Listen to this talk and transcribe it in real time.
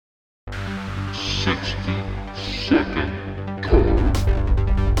60-second card.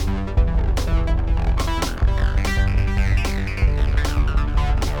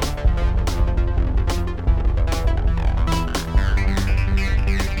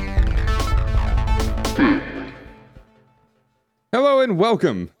 Hello and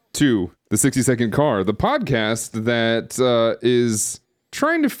welcome to the 60-second car, the podcast that is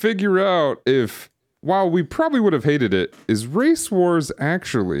trying to figure out if, while we probably would have hated it, is Race Wars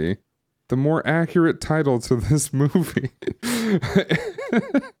actually the more accurate title to this movie?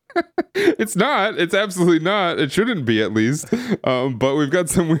 It's not. It's absolutely not. It shouldn't be, at least. But we've got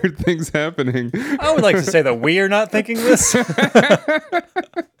some weird things happening. I would like to say that we are not thinking this.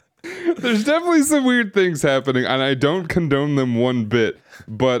 There's definitely some weird things happening, and I don't condone them one bit.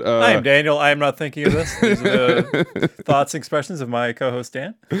 But I am Daniel. I am not thinking of this. These are the thoughts and expressions of my co-host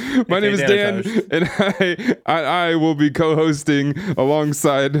Dan. My name is Dan, and I will be co-hosting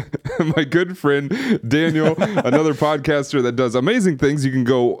alongside my good friend Daniel, another podcaster that does amazing things. You can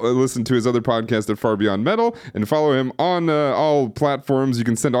go listen to his other podcast at Far Beyond Metal and follow him on all platforms. You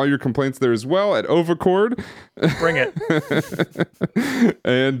can send all your complaints there as well at Overcord. Bring it.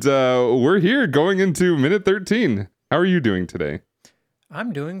 And we're here going into minute 13. How are you doing today?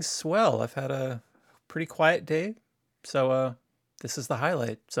 I'm doing swell. I've had a pretty quiet day, so this is the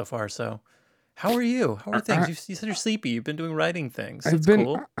highlight so far. So, how are you? How are things? You said you're sleepy. You've been doing writing things. That's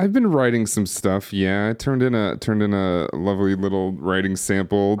cool. I've been writing some stuff. Yeah, I turned in a lovely little writing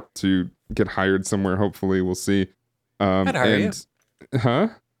sample to get hired somewhere. Hopefully, we'll see. I'd hire you. Huh?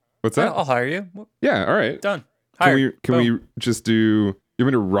 What's that? I'll hire you. Yeah. All right. Done. Can we just do? You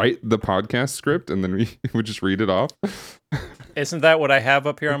want me to write the podcast script and then we would just read it off? Isn't that what I have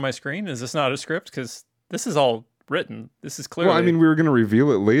up here on my screen? Is this not a script? Because this is all written. This is clearly... Well, I mean, we were going to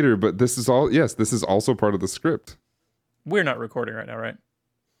reveal it later, but this is all... Yes, this is also part of the script. We're not recording right now, right?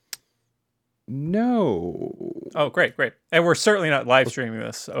 No. Oh, great. And we're certainly not live streaming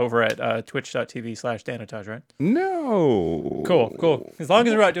this over at twitch.tv/Danotage, right? No. Cool. As long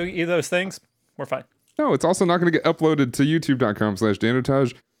as we're not doing either of those things, we're fine. No, it's also not going to get uploaded to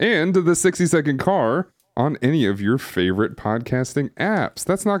youtube.com/Danotage and the 60-second car on any of your favorite podcasting apps.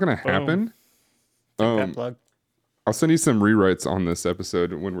 That's not going to happen. Plug. I'll send you some rewrites on this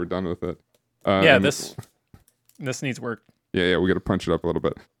episode when we're done with it. This needs work. Yeah, we got to punch it up a little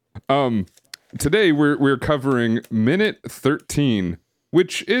bit. Today we're covering minute 13,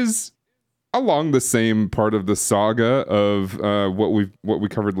 which is along the same part of the saga of what we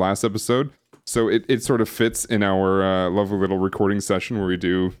covered last episode. So it sort of fits in our lovely little recording session where we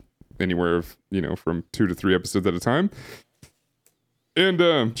do anywhere of, from 2 to 3 episodes at a time.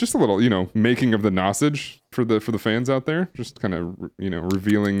 And just a little, making of the nosage for the fans out there. Just kind of,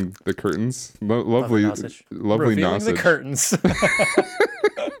 revealing the curtains. Lovely revealing nosage. The curtains.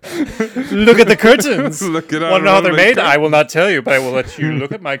 Look at the curtains. Look at Want to know how they're made? I will not tell you, but I will let you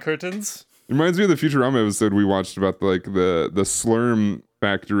look at my curtains. Reminds me of the Futurama episode we watched about the Slurm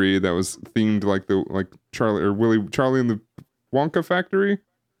factory that was themed like Charlie and the Wonka factory.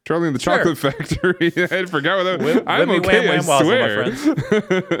 Charlie and the Chocolate Factory. I forgot what that was. I'm okay, I swear.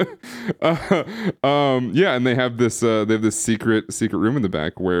 Yeah, and they have this secret room in the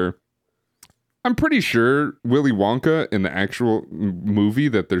back where I'm pretty sure Willy Wonka in the actual movie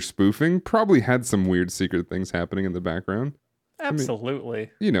that they're spoofing probably had some weird secret things happening in the background. Absolutely.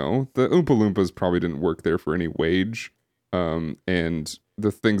 I mean, the Oompa Loompas probably didn't work there for any wage. And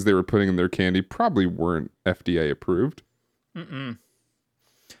the things they were putting in their candy probably weren't FDA approved. Mm-mm.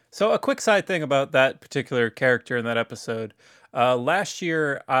 So a quick side thing about that particular character in that episode. Last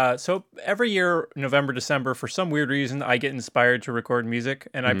year, so every year, November, December, for some weird reason, I get inspired to record music.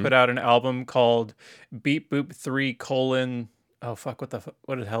 And I put out an album called Beep Boop 3 : oh, fuck, what the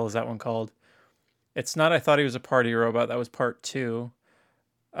hell is that one called? It's not I Thought He Was a Party Robot. That was part 2.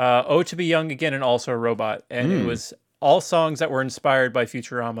 Oh, to Be Young Again and Also a Robot. And it was all songs that were inspired by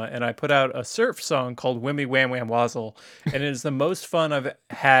Futurama. And I put out a surf song called Wimmy Wham Wham Wazzle. And it is the most fun I've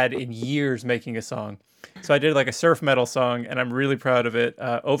had in years making a song. So I did like a surf metal song, and I'm really proud of it.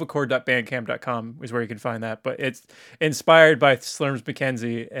 Overcord.bandcamp.com is where you can find that. But it's inspired by Slurms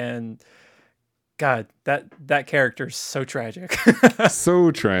McKenzie, and God, that character is so tragic. So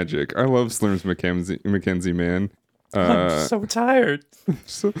tragic. I love Slurms McKenzie, man. I'm so tired.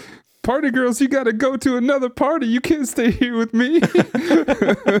 So, party girls, you gotta go to another party. You can't stay here with me.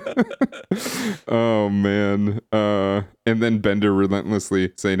 Oh man. And then Bender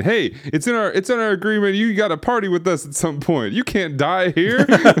relentlessly saying, "Hey, it's in our agreement. You gotta party with us at some point. You can't die here."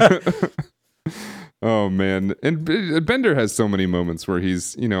 Oh man. And Bender has so many moments where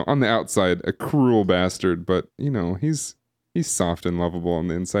he's, on the outside a cruel bastard, but he's He's soft and lovable on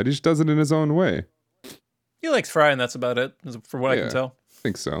the inside. He just does it in his own way. He likes Fry, and that's about it, from what I Yeah. can tell. I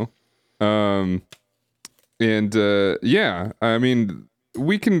think so. Yeah, I mean,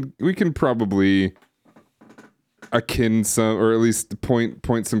 we can probably akin some, or at least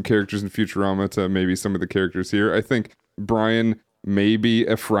point some characters in Futurama to maybe some of the characters here. I think Brian may be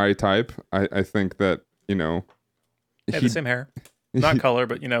a Fry type. I think that, They have the same hair. Not color,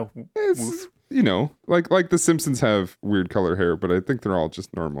 but, it's, like the Simpsons have weird color hair, but I think they're all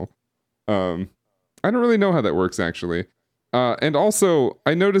just normal. I don't really know how that works, actually. And also,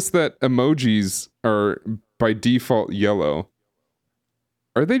 I noticed that emojis are by default yellow.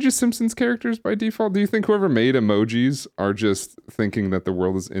 Are they just Simpsons characters by default? Do you think whoever made emojis are just thinking that the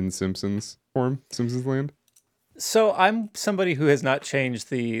world is in Simpsons form, Simpsons land? So I'm somebody who has not changed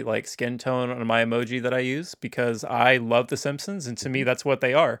the skin tone on my emoji that I use because I love The Simpsons, and to me that's what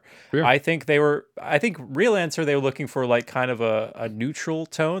they are. Yeah. I think real answer they were looking for kind of a neutral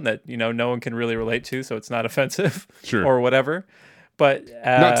tone that no one can really relate to, so it's not offensive Sure. or whatever. But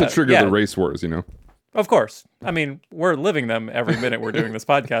Not to trigger the race wars, Of course. I mean, we're living them every minute we're doing this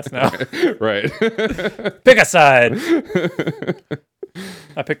podcast now. Right. Pick a side.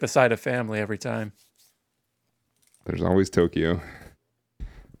 I pick the side of family every time. There's always Tokyo.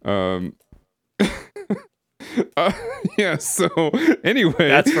 Yeah, so anyway.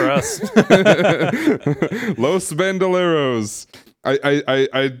 That's for us. Los Bandoleros.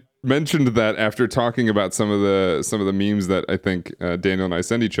 I mentioned that after talking about some of the memes that I think Daniel and I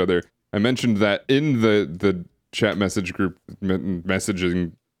send each other. I mentioned that in the chat message group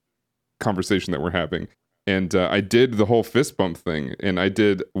messaging conversation that we're having. And I did the whole fist bump thing, and I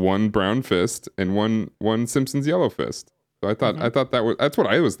did one brown fist and one Simpsons yellow fist. So I thought that's what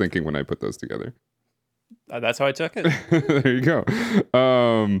I was thinking when I put those together. That's how I took it. There you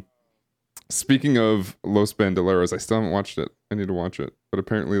go. Speaking of Los Bandoleros, I still haven't watched it. I need to watch it, but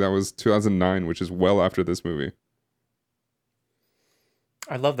apparently that was 2009, which is well after this movie.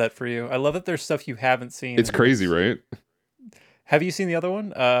 I love that for you. I love that there's stuff you haven't seen. It's crazy, right? Have you seen the other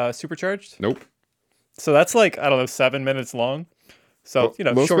one, Supercharged? Nope. So that's 7 minutes long. So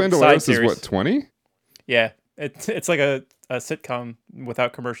Los short Bandoleros side is series. what, 20? Yeah, it's like a sitcom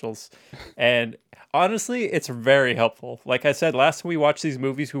without commercials, and honestly, it's very helpful. Like I said, last time we watched these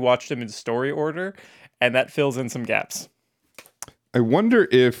movies, we watched them in story order, and that fills in some gaps. I wonder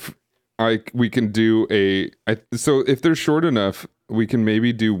if we can do so if they're short enough, we can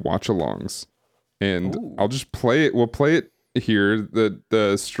maybe do watch-alongs, and Ooh. I'll just play it. We'll play it here.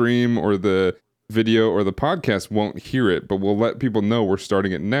 The stream or the video or the podcast won't hear it, but we'll let people know we're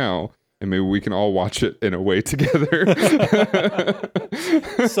starting it now, and maybe we can all watch it in a way together.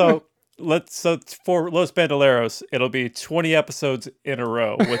 So for Los Bandoleros, it'll be 20 episodes in a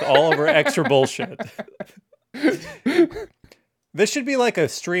row with all of our extra bullshit. This should be like a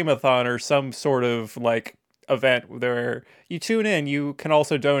stream-a-thon or some sort of event where you tune in. You can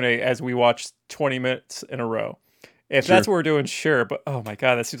also donate as we watch 20 minutes in a row. If Sure. that's what we're doing, sure. But oh my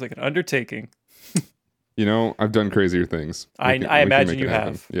god, that seems like an undertaking. I've done crazier things. I We can imagine make you it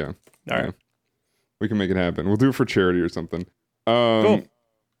happen. have. Yeah. All Yeah. right. We can make it happen. We'll do it for charity or something. Cool.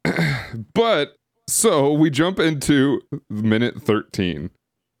 But so we jump into minute 13,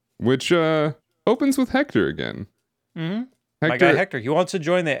 which opens with Hector again. Mm-hmm. My guy Hector, he wants to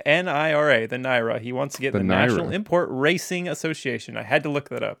join the NIRA, the NIRA. He wants to get the National NIRA. Import Racing Association. I had to look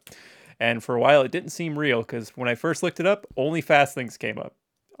that up. And for a while, it didn't seem real because when I first looked it up, only fast things came up.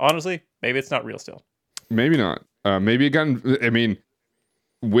 Honestly, maybe it's not real still. Maybe not. Maybe it got. I mean,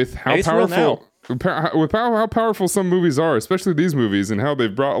 with how Maybe it's real powerful, with how powerful some movies are, especially these movies, and how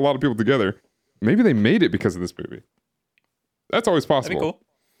they've brought a lot of people together. Maybe they made it because of this movie. That's always possible. That'd be cool.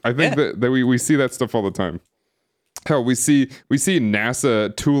 I think that we see that stuff all the time. Hell, we see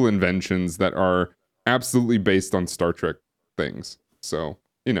NASA tool inventions that are absolutely based on Star Trek things. So,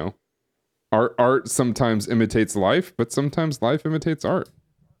 art sometimes imitates life, but sometimes life imitates art.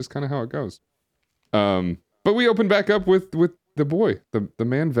 Just kind of how it goes. But we open back up with the boy, the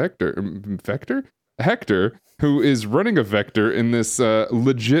man Hector, who is running a Vector in this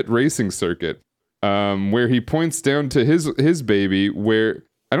legit racing circuit, where he points down to his baby, where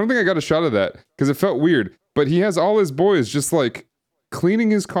I don't think I got a shot of that because it felt weird, but he has all his boys just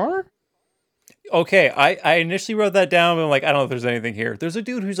cleaning his car. Okay, I initially wrote that down, but I'm like, I don't know if there's anything here. There's a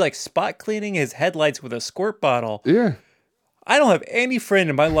dude who's spot cleaning his headlights with a squirt bottle. Yeah. I don't have any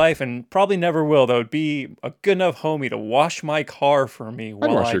friend in my life, and probably never will, that would be a good enough homie to wash my car for me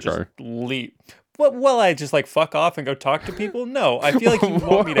while wash I your just car. leap. What? Will I just like fuck off and go talk to people? No, I feel like you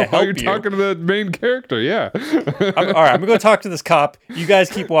want me to help While you're you. talking to the main character, yeah. All right, I'm gonna go talk to this cop. You guys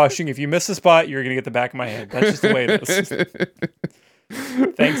keep washing. If you miss the spot, you're gonna get the back of my head. That's just the way it is.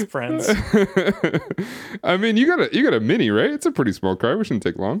 Thanks, friends. I mean, you got a Mini, right? It's a pretty small car. We shouldn't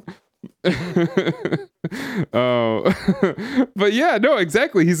take long. Oh, but yeah, no,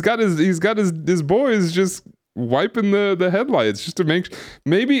 exactly. He's got his boys just wiping the headlights just to make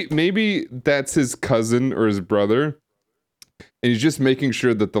maybe that's his cousin or his brother, and he's just making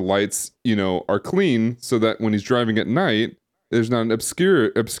sure that the lights are clean so that when he's driving at night there's not an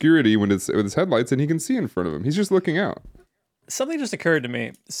obscurity when it's with his headlights and he can see in front of him. He's just looking out. Something just occurred to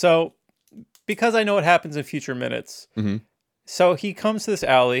me. So because I know what happens in future minutes. Mm-hmm. So he comes to this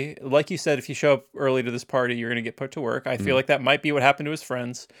alley. Like you said, if you show up early to this party, you're going to get put to work. I feel like that might be what happened to his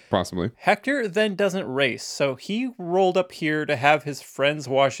friends. Possibly. Hector then doesn't race. So he rolled up here to have his friends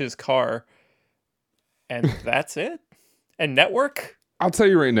wash his car. And that's it? And network? I'll tell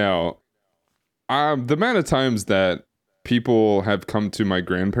you right now, the amount of times that people have come to my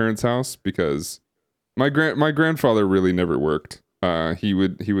grandparents' house, because my grandfather really never worked. He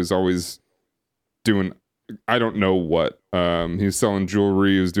was always doing I don't know what. He was selling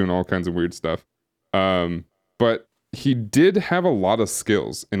jewelry. He was doing all kinds of weird stuff. But he did have a lot of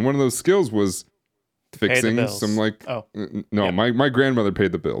skills, and one of those skills was fixing some my grandmother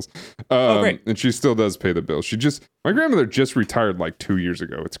paid the bills. Great. And she still does pay the bills. My grandmother just retired like 2 years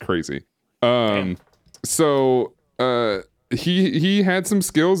ago. It's crazy. So he had some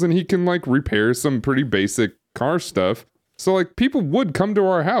skills, and he can like repair some pretty basic car stuff. So like people would come to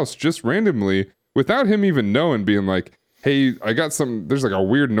our house just randomly without him even knowing, being like, hey, I got there's like a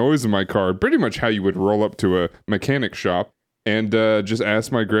weird noise in my car. Pretty much how you would roll up to a mechanic shop and just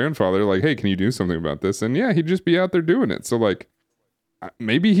ask my grandfather, like, hey, can you do something about this? And yeah, he'd just be out there doing it. So like,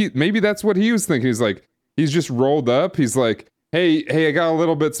 maybe that's what he was thinking. He's like, he's just rolled up. He's like, hey, I got a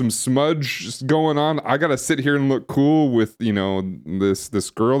little bit some smudge going on. I gotta sit here and look cool with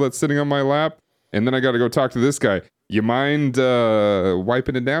this girl that's sitting on my lap, and then I gotta go talk to this guy. You mind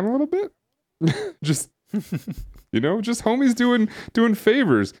wiping it down a little bit? Just just homies doing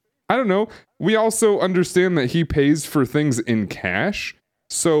favors. I don't know. We also understand that he pays for things in cash,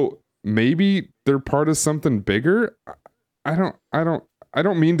 so maybe they're part of something bigger. I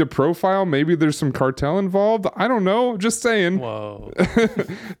don't mean to profile. Maybe there's some cartel involved. I don't know. Just saying. Whoa.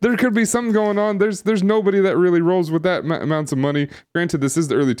 There could be something going on. There's nobody that really rolls with that amounts of money. Granted, this is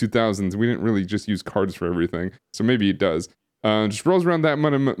the early 2000s. We didn't really just use cards for everything, so maybe it does. Just rolls around that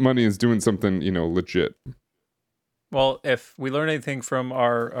money is doing something, legit. Well, if we learn anything from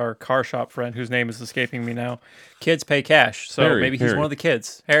our car shop friend, whose name is escaping me now, kids pay cash. So maybe he's one of the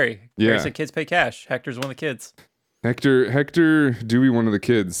kids. Harry. Yeah. Harry said kids pay cash. Hector's one of the kids. Hector, Dewey, one of the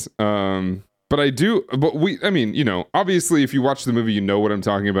kids. But obviously if you watch the movie, you know what I'm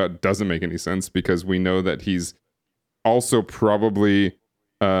talking about. It doesn't make any sense because we know that he's also probably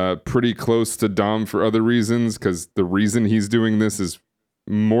pretty close to Dom for other reasons, because the reason he's doing this is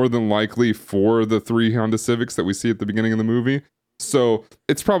more than likely for the 3 Honda Civics that we see at the beginning of the movie. So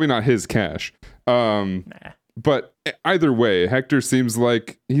it's probably not his cash. But either way, Hector seems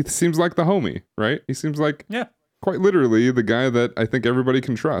like the homie, right? He seems like quite literally the guy that I think everybody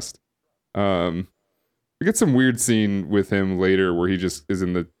can trust. We get some weird scene with him later where he just is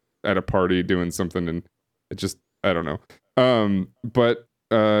at a party doing something, and it just, I don't know. But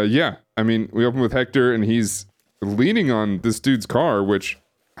I mean, we open with Hector and he's leaning on this dude's car, which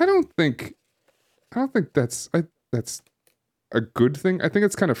I don't think that's a good thing. I think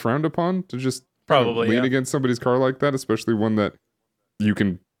it's kind of frowned upon to just probably lean against somebody's car like that, especially one that you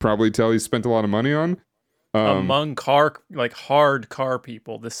can probably tell he spent a lot of money on. Among hard car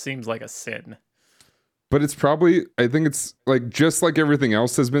people, this seems like a sin. But it's probably, I think it's like, just like everything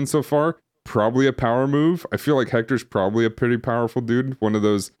else has been so far, probably a power move. I feel like Hector's probably a pretty powerful dude. One of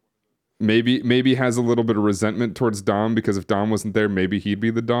those, maybe has a little bit of resentment towards Dom, because if Dom wasn't there, maybe he'd be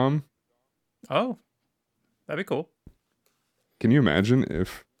the Dom. Oh, that'd be cool. Can you imagine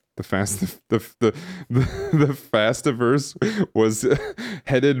if the Fastiverse was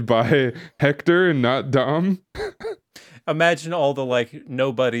headed by Hector and not Dom? Imagine all the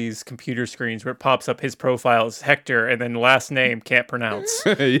nobody's computer screens where it pops up his profile as Hector and then last name can't pronounce.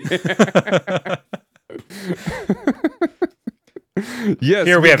 Yes.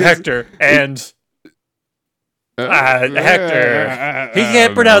 Here we have Hector and Hector. He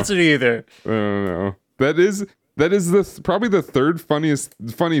can't pronounce it either. I don't know. That is probably the third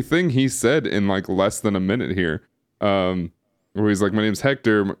funny thing he said in less than a minute here. Where he's like, my name's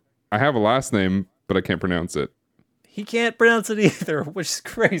Hector. I have a last name, but I can't pronounce it. He can't pronounce it either, which is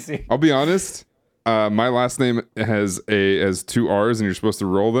crazy. I'll be honest. my last name has two R's and you're supposed to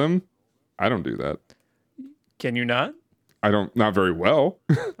roll them. I don't do that. Can you not? Not very well.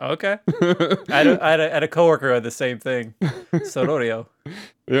 Okay. I had a coworker who had the same thing. Sororio.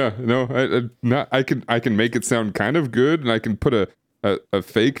 Yeah, no, I can make it sound kind of good, and I can put a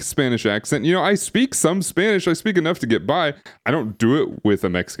fake Spanish accent. I speak some Spanish. I speak enough to get by. I don't do it with a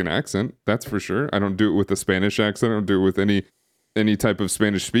Mexican accent. That's for sure. I don't do it with a Spanish accent. I don't do it with any type of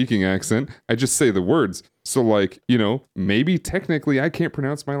Spanish speaking accent. I just say the words. So like, maybe technically I can't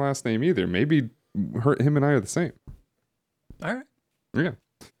pronounce my last name either. Maybe him and I are the same. All right. Yeah.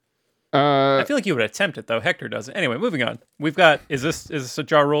 I feel like you would attempt it though. Hector doesn't. Anyway, moving on. We've got is this a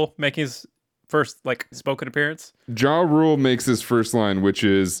Ja Rule making his first spoken appearance? Ja Rule makes his first line, which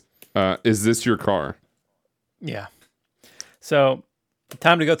is this your car? Yeah. So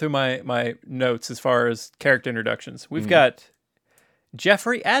time to go through my notes as far as character introductions. We've got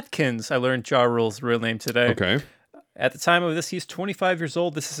Jeffrey Atkins. I learned Ja Rule's real name today. Okay. At the time of this, he's 25 years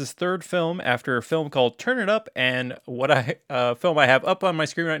old. This is his third film after a film called Turn It Up and film I have up on my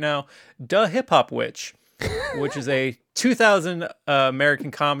screen right now, Da Hip Hop Witch, which is a 2000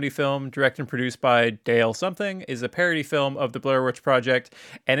 American comedy film directed and produced by Dale something, is a parody film of the Blair Witch Project,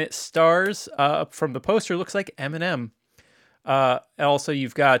 and it stars, from the poster, looks like Eminem. Also,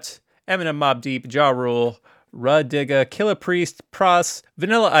 you've got Eminem, Mobb Deep, Ja Rule, Rah Digga, Killah Priest, Pras,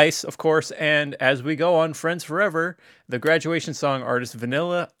 Vanilla Ice, of course, and as we go on, Friends Forever, the graduation song artist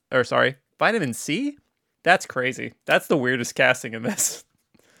Vitamin C? That's crazy. That's the weirdest casting in this.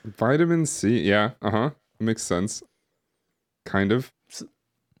 Vitamin C, yeah, makes sense. Kind of.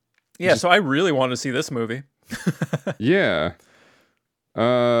 Yeah, so I really want to see this movie. Yeah.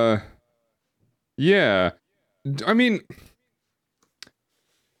 Yeah. I mean,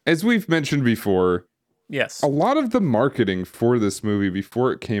 as we've mentioned before, yes, a lot of the marketing for this movie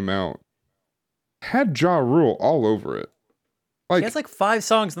before it came out had Ja Rule all over it. He has 5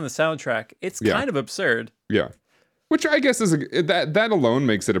 songs on the soundtrack. It's kind of absurd. Yeah. Which I guess is that alone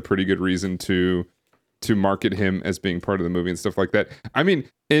makes it a pretty good reason to market him as being part of the movie and stuff like that. I mean,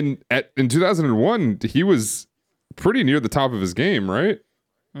 in 2001, he was pretty near the top of his game, right?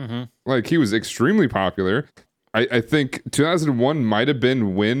 Mm-hmm. He was extremely popular. I think 2001 might have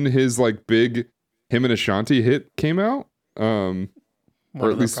been when his big him and Ashanti hit came out, or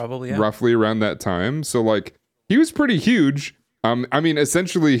at least probably, yeah, roughly around that time. So he was pretty huge. I mean,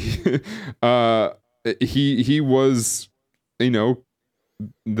 essentially, he was, it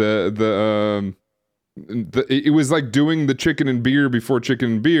was like doing the Chicken and Beer before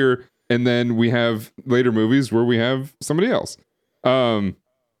Chicken and Beer, and then we have later movies where we have somebody else. And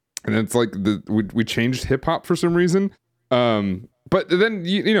it's we changed hip hop for some reason. But then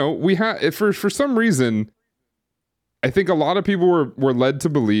we had for some reason, I think a lot of people were led to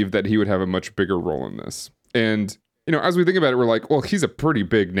believe that he would have a much bigger role in this. And as we think about it, we're like, well, he's a pretty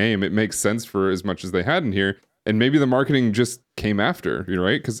big name. It makes sense for as much as they had in here. And maybe the marketing just came after,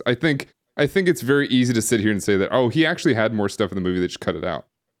 right? Because I think it's very easy to sit here and say that, oh, he actually had more stuff in the movie, they just cut it out,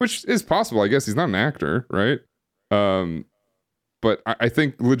 which is possible. I guess he's not an actor, right? But I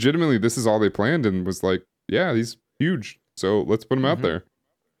think legitimately this is all they planned and was like, yeah, he's huge, so let's put him out there.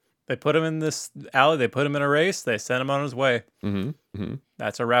 They put him in this alley. They put him in a race. They sent him on his way.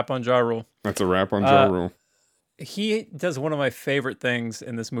 That's a wrap on Ja Rule. That's a wrap on Ja Rule. He does one of my favorite things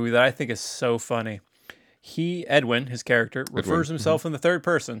in this movie that I think is so funny. Edwin, his character, refers himself in the third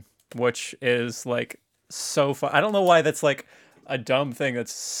person, which is so fun. I don't know why that's a dumb thing.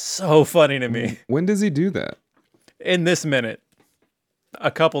 That's so funny to me. When does he do that? In this minute.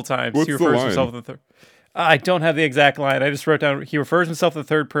 A couple times. What's he refers himself in the third. I don't have the exact line. I just wrote down, he refers himself in the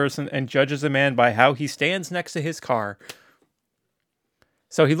third person and judges a man by how he stands next to his car.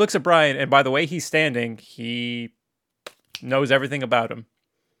 So he looks at Brian, and by the way he's standing, he knows everything about him.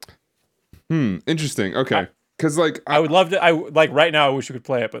 Interesting. Okay. Because I would love to. Right now, I wish we could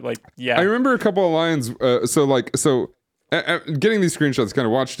play it, but yeah. I remember a couple of lines. Getting these screenshots, kind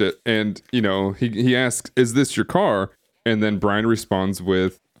of watched it, and he asks, "Is this your car?" And then Brian responds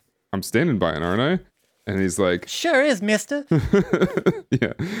with, "I'm standing by it, aren't I?" And he's like, "Sure is, mister."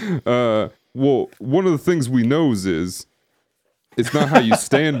 Yeah. Well, one of the things we knows is it's not how you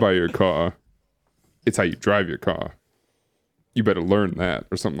stand by your car, it's how you drive your car. You better learn that,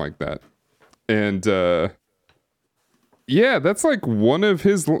 or something like that. And yeah, that's one of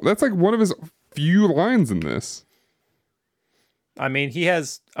his few lines in this. I mean, he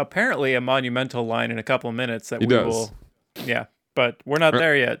has apparently a monumental line in a couple of minutes that will. Yeah, but we're not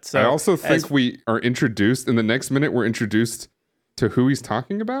there yet. So I also think we are introduced in the next minute. We're introduced to who he's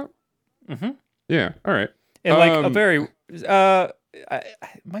talking about. Mm-hmm. Yeah. All right. In a very it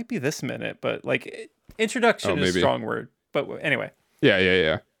might be this minute, but like introduction is a maybe. strong word. But anyway,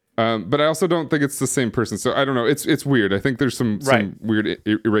 Yeah. But I also don't think it's the same person. So I don't know. It's weird. I think there's some Right. weird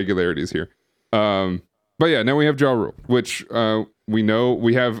irregularities here. But yeah, now we have Ja Rule, which we know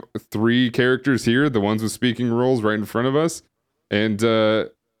we have 3 characters here, the ones with speaking roles right in front of us, and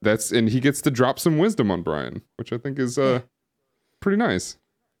and he gets to drop some wisdom on Brian, which I think is pretty nice.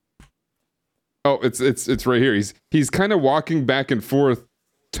 Oh, it's right here. He's kind of walking back and forth,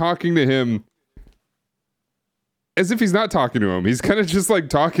 talking to him as if he's not talking to him. He's kind of just like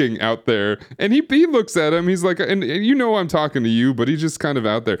talking out there, and he looks at him. He's like, and you know I'm talking to you, but he's just kind of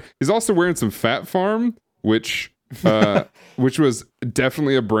out there. He's also wearing some Fat Farm, which was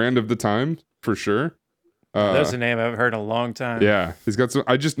definitely a brand of the time for sure. that's a name I've heard in a long time. Yeah, he's got some.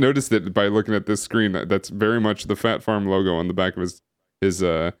 I just noticed it by looking at this screen. That's very much the Fat Farm logo on the back of his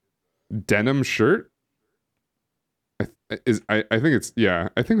denim shirt. I think it's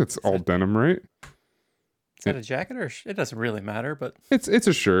I think that's all denim, right? Is that a jacket or it doesn't really matter, but It's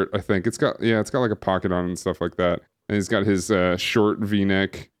a shirt, I think. It's got like a pocket on it and stuff like that. And he's got his short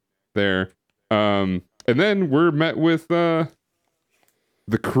V-neck there. And then we're met with the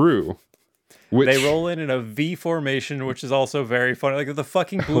crew, which they roll in a V formation, which is also very funny. Like the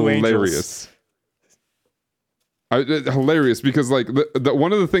fucking Blue Angels. Hilarious because like the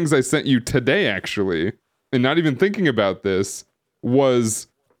one of the things I sent you today actually, and not even thinking about this, was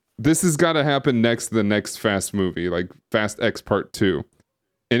this has got to happen next to the next Fast movie, like Fast X Part 2.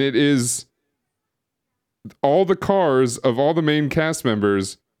 And it is all the cars of all the main cast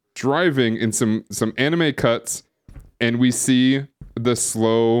members driving in some anime cuts, and we see the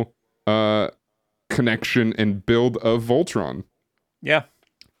slow connection and build of Voltron. Yeah.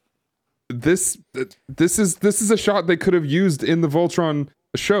 This is a shot they could have used in the Voltron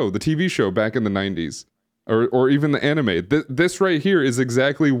show, the TV show back in the 90s. Or even the anime. This right here is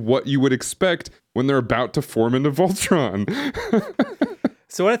exactly what you would expect when they're about to form into Voltron.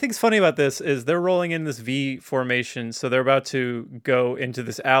 So what I think is funny about this is they're rolling in this V formation, so they're about to go into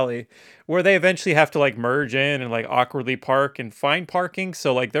this alley where they eventually have to like merge in and like awkwardly park and find parking.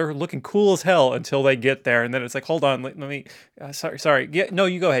 So like they're looking cool as hell until they get there, and then it's like, hold on, let me. Sorry. Yeah, no,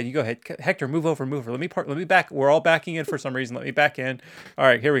 you go ahead. Hector, move over. Let me park. Let me back. We're all backing in for some reason. Let me back in. All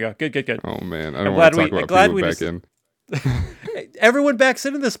right, here we go. Good. Oh man, I don't want to talk about people back in. Everyone backs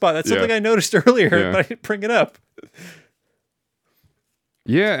into this spot. That's something I noticed earlier, but I didn't bring it up.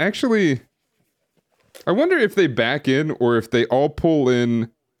 Yeah, actually, I wonder if they back in or if they all pull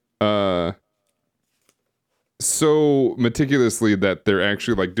in so meticulously that they're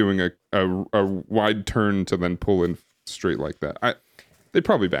actually like doing a wide turn to then pull in straight like that. They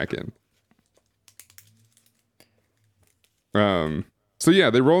probably back in. So yeah,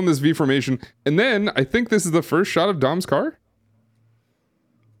 they roll in this V formation, and then I think this is the first shot of Dom's car.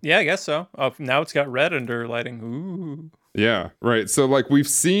 Yeah, I guess so. Now it's got red under lighting. Ooh. Yeah, right. So like we've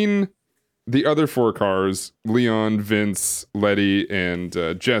seen the other 4 cars, Leon, Vince, Letty, and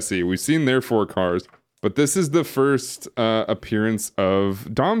Jesse. We've seen their 4 cars, but this is the first appearance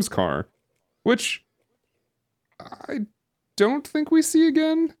of Dom's car, which I don't think we see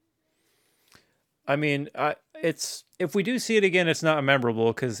again. I mean, it's if we do see it again, it's not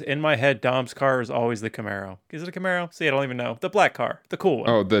memorable because in my head, Dom's car is always the Camaro. Is it a Camaro? See, I don't even know. The black car, the cool one.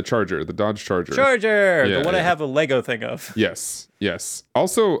 Oh, the Charger, the Dodge Charger. The one I have a Lego thing of. Yes.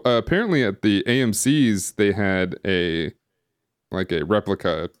 Also, apparently at the AMC's, they had a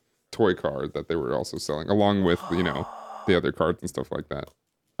replica toy car that they were also selling, along with the other cards and stuff like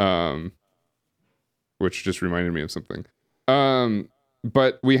that. Which just reminded me of something.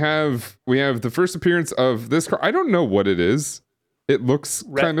 But we have the first appearance of this car. I don't know what it is. It looks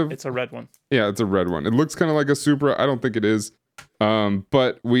kind of... It's a red one. Yeah, it's a red one. It looks kind of like a Supra. I don't think it is.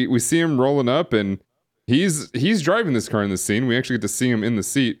 But we see him rolling up, and he's driving this car in the scene. We actually get to see him in the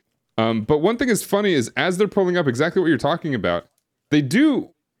seat. But one thing is funny is as they're pulling up, exactly what you're talking about, they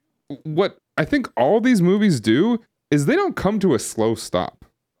do what I think all these movies do is they don't come to a slow stop.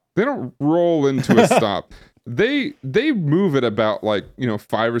 They don't roll into a stop. They move at about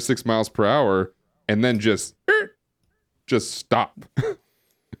 5 or 6 miles per hour and then just stop.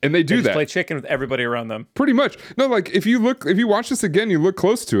 And they do that. Play chicken with everybody around them. Pretty much. No, like if you watch this again, you look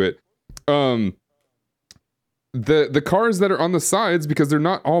close to it. The cars that are on the sides, because they're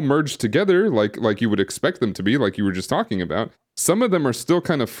not all merged together like you would expect them to be, like you were just talking about. Some of them are still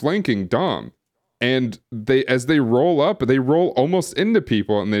kind of flanking Dom. And as they roll up, they roll almost into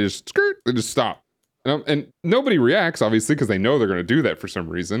people and they just stop. And nobody reacts, obviously, because they know they're going to do that for some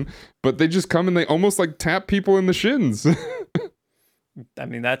reason. But they just come and they almost tap people in the shins. I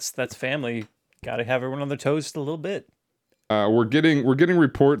mean, that's family. Got to have everyone on their toes just a little bit. We're getting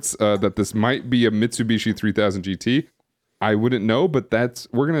reports that this might be a Mitsubishi 3000 GT. I wouldn't know, but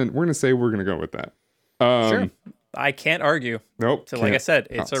we're gonna say we're gonna go with that. Sure. I can't argue. Nope. So like I said,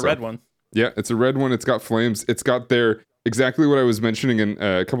 it's a red one. Yeah, it's a red one. It's got flames. It's got their exactly what I was mentioning in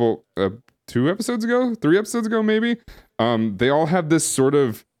a couple 3 episodes ago maybe. They all have this sort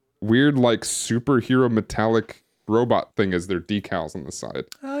of weird like superhero metallic robot thing as their decals on the side.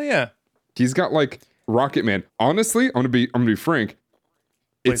 Oh yeah. He's got like Rocket Man. Honestly, I'm gonna be frank.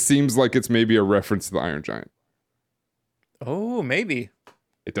 It seems like it's maybe a reference to the Iron Giant. Oh, maybe.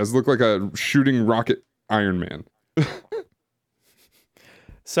 It does look like a shooting rocket Iron Man.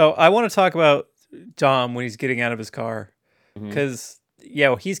 So I want to talk about Dom when he's getting out of his car, because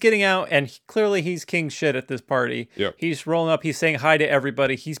he's getting out and clearly he's king shit at this party. Yep. He's rolling up. He's saying hi to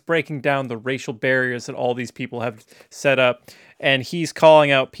everybody. He's breaking down the racial barriers that all these people have set up, and he's calling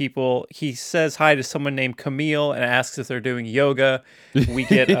out people. He says hi to someone named Camille and asks if they're doing yoga. We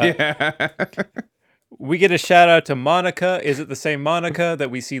get we get a shout out to Monica. Is it the same Monica that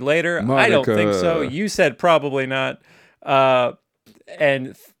we see later? I don't think so. You said probably not.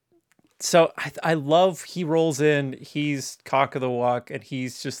 And so I love he rolls in, he's cock of the walk, and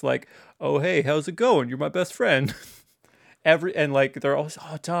he's just like, oh, hey, how's it going? You're my best friend. And like, they're always,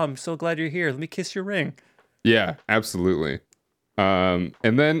 oh, Tom, I'm so glad you're here. Let me kiss your ring. Yeah, absolutely. And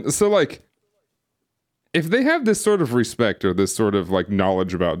then, so like, if they have this sort of respect or this sort of like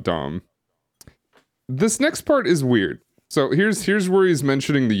knowledge about Dom, this next part is weird. So here's where he's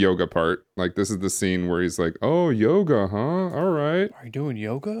mentioning the yoga part. Like, this is the scene where he's like, oh, yoga, huh? All right. Are you doing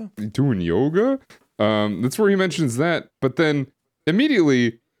yoga? You doing yoga? That's where he mentions that. But then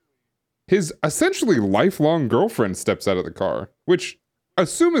immediately his essentially lifelong girlfriend steps out of the car, which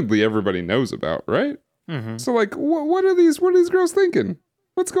assumedly everybody knows about, right? Mm-hmm. So like, what are these girls thinking?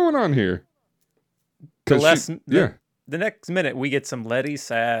 What's going on here? The next minute, we get some Letty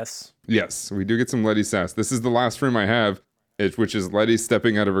sass. Yes, we do get some Letty sass. This is the last frame I have, which is Letty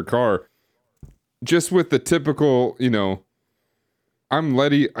stepping out of her car. Just with the typical, I'm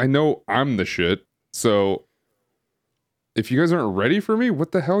Letty. I know I'm the shit. So if you guys aren't ready for me,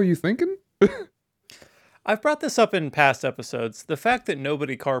 what the hell are you thinking? I've brought this up in past episodes. The fact that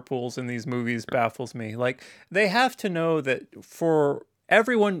nobody carpools in these movies baffles me. Like, they have to know that for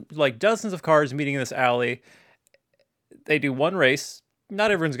everyone, like dozens of cars meeting in this alley, they do one race.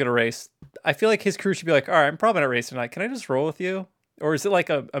 Not everyone's going to race. I feel like his crew should be like, all right, I'm probably not racing tonight. Can I just roll with you? Or is it like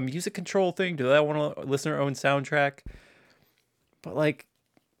a music control thing? Do they want to listen to their own soundtrack? But like,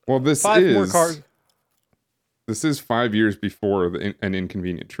 well, this more cars. This is 5 years before An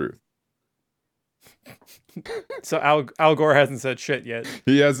Inconvenient Truth. So Al Gore hasn't said shit yet.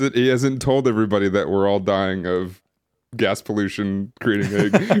 He hasn't told everybody that we're all dying of gas pollution,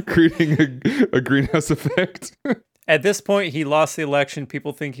 creating a greenhouse effect. At this point, he lost the election.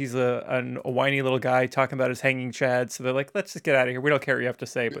 People think he's a whiny little guy talking about his hanging chad. So they're like, let's just get out of here. We don't care what you have to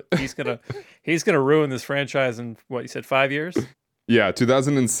say, but he's gonna ruin this franchise in what you said, 5 years? Yeah,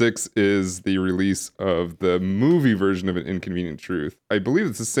 2006 is the release of the movie version of An Inconvenient Truth. I believe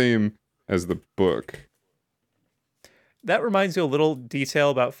it's the same as the book. That reminds me of a little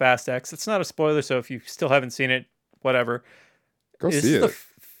detail about Fast X. It's not a spoiler, so if you still haven't seen it, whatever. Go see it.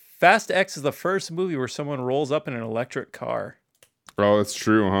 Fast X is the first movie where someone rolls up in an electric car. Oh, that's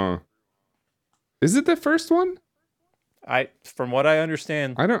true, huh? Is it the first one? From what I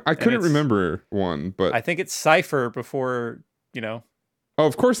understand, I couldn't remember one, but I think it's Cypher before, Oh,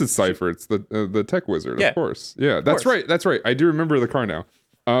 of course it's Cypher. It's the tech wizard, yeah, of course. Yeah, that's right. That's right. I do remember the car now.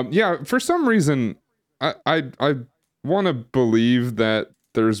 Yeah, for some reason, I want to believe that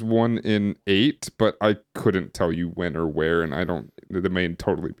there's one in 8, but I couldn't tell you when or where, and the may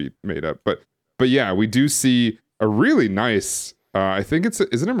totally be made up. But yeah, we do see a really nice, I think is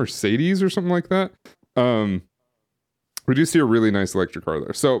it a Mercedes or something like that? We do see a really nice electric car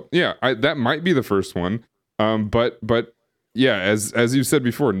there. So yeah, that might be the first one. But yeah, as you said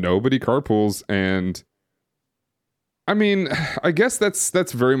before, nobody carpools, and I mean, I guess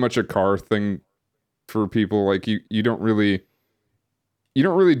that's very much a car thing for people. Like you don't really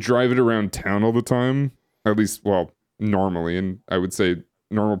drive it around town all the time. At least, well, normally, and I would say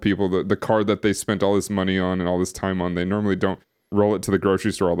normal people, the car that they spent all this money on and all this time on, they normally don't roll it to the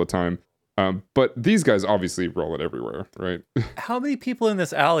grocery store all the time. But these guys obviously roll it everywhere, right? How many people in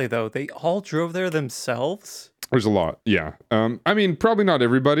this alley, though? They all drove there themselves? There's a lot, yeah. I mean, probably not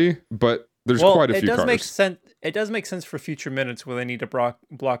everybody, but there's quite a few cars. It does make sense for future minutes where they need to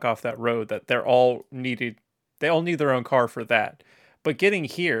block off that road, that they all need their own car for that. But getting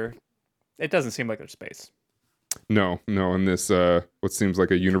here, it doesn't seem like there's space. No, in this what seems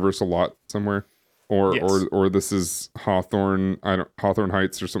like a universal lot somewhere. or Yes. or this is Hawthorne. Hawthorne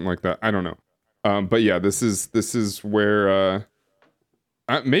Heights or something like that. I don't know. But yeah, this is where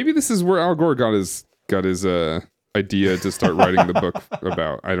maybe this is where Al Gore got his idea to start writing the book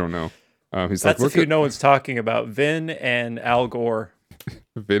about. I don't know. He's That's like, a look few at no one's talking about. Vin and Al Gore.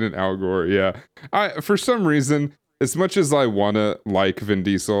 Vin and Al Gore. Yeah, for some reason, as much as I wanna like Vin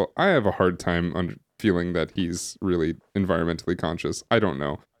Diesel, I have a hard time feeling that he's really environmentally conscious. I don't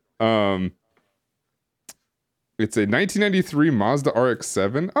know. It's a 1993 Mazda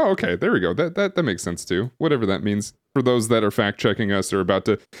RX-7. Oh, okay, there we go. That makes sense too. Whatever that means. For those that are fact checking us or about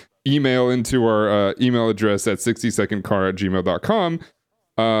to email into our email address at 60secondcar@gmail.com,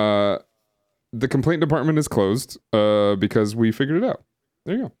 the complaint department is closed because we figured it out.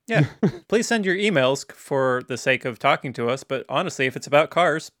 There you go. Yeah. Please send your emails for the sake of talking to us. But honestly, if it's about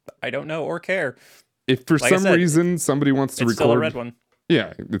cars, I don't know or care. If for Like I some said, reason somebody wants to It's record, still a red one.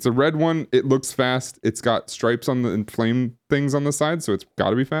 yeah, it's a red one. It looks fast. It's got stripes on the flame things on the side, so it's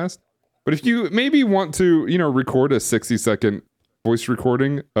got to be fast. But if you maybe want to, record a 60-second voice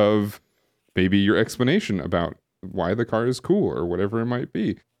recording of maybe your explanation about why the car is cool or whatever it might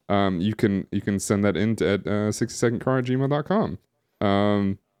be, you can send that in at 60secondcar@gmail.com.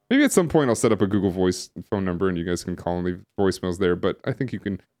 Maybe at some point I'll set up a Google Voice phone number and you guys can call and leave voicemails there. But I think you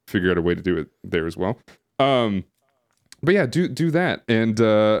can figure out a way to do it there as well. But yeah, do that,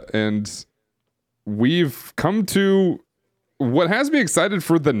 and we've come to what has me excited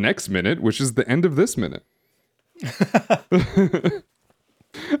for the next minute, which is the end of this minute.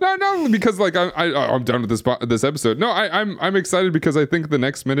 Not only because like I'm done with this episode. No, I'm excited because I think the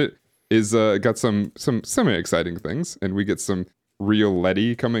next minute is got some semi exciting things, and we get some real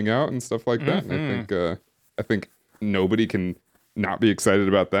Letty coming out and stuff like that. And I think nobody can not be excited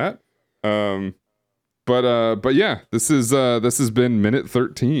about that. But yeah, this has been minute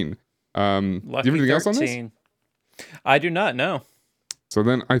 13. Do you have anything else on this? I do not know. So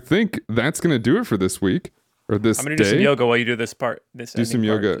then I think that's gonna do it for this week or this day. I'm gonna do some yoga while you do this part. Do some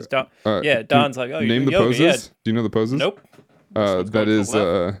yoga. Don's like, oh, you name do the yoga, poses. yeah. Do you know the poses? Nope. That is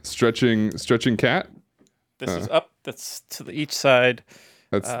stretching cat. This is up. That's to each side.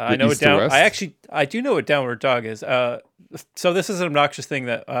 That's I know it east to down. west. I do know what downward dog is. So this is an obnoxious thing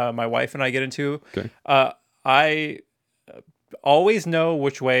that my wife and I get into. Okay. I always know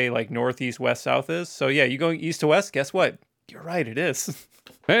which way like north, east, west, south is. So yeah, you going east to west. Guess what? You're right. It is.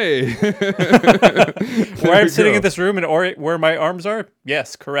 Hey. Where I'm sitting in this room and where my arms are.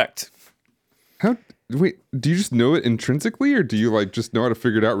 Yes, correct. Wait, do you just know it intrinsically, or do you like just know how to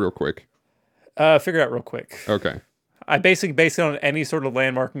figure it out real quick? Figure it out real quick. Okay. I basically base it on any sort of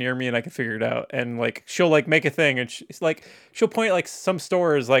landmark near me, and I can figure it out. And like, she'll like make a thing, and she'll point like some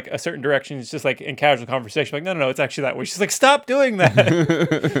stores like a certain direction. It's just like in casual conversation, like, no, it's actually that way. She's like, stop doing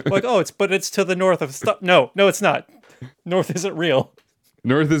that. Like, oh, it's to the north of stop. No, it's not. North isn't real.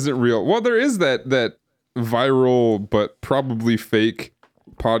 North isn't real. Well, there is that viral but probably fake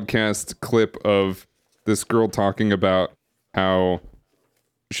podcast clip of this girl talking about how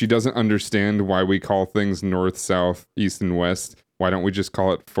she doesn't understand why we call things north, south, east, and west. Why don't we just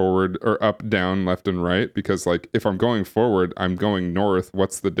call it forward or up, down, left, and right? Because like if I'm going forward, I'm going north.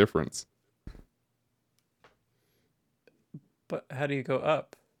 What's the difference? But how do you go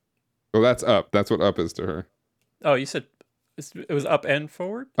up? Well, that's up. That's what up is to her. Oh, you said it was up and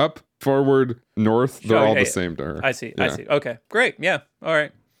forward? Up, forward, north, they're all the same to her. I see. Yeah. I see. Okay, great. Yeah. All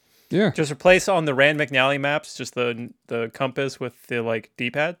right. Yeah. Just replace on the Rand McNally maps just the compass with the like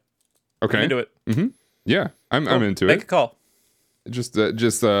D-pad. Okay. I'm into it. Mm-hmm. Yeah, I'm into Make it. a call. Just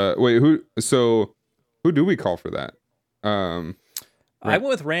wait, who do we call for that? I went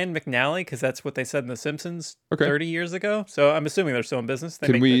with Rand McNally because that's what they said in The Simpsons Okay. 30 years ago. So I'm assuming they're still in business. They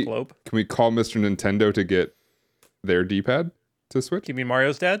Can make we the globe. can we call Mr. Nintendo to get their D-pad to switch? You mean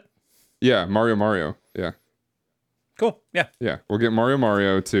Mario's dad? Yeah, Mario. Yeah. Cool. Yeah. Yeah, we'll get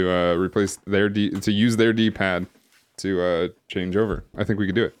Mario to replace to use their D-pad to change over. I think we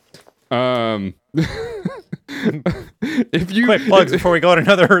could do it. If you Quick plugs before we go on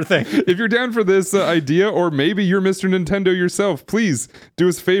another thing. If you're down for this idea, or maybe you're Mr. Nintendo yourself, please do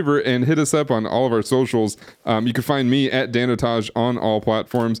us a favor and hit us up on all of our socials. You can find me at Danotage on all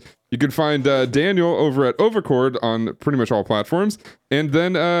platforms. You can find Daniel over at Overcord on pretty much all platforms. And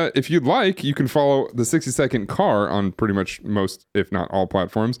then if you'd like, you can follow the 60-second car on pretty much most, if not all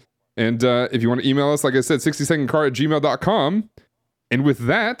platforms. And if you want to email us, like I said, 60secondcar@gmail.com. And with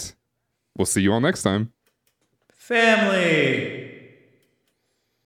that, we'll see you all next time. Family.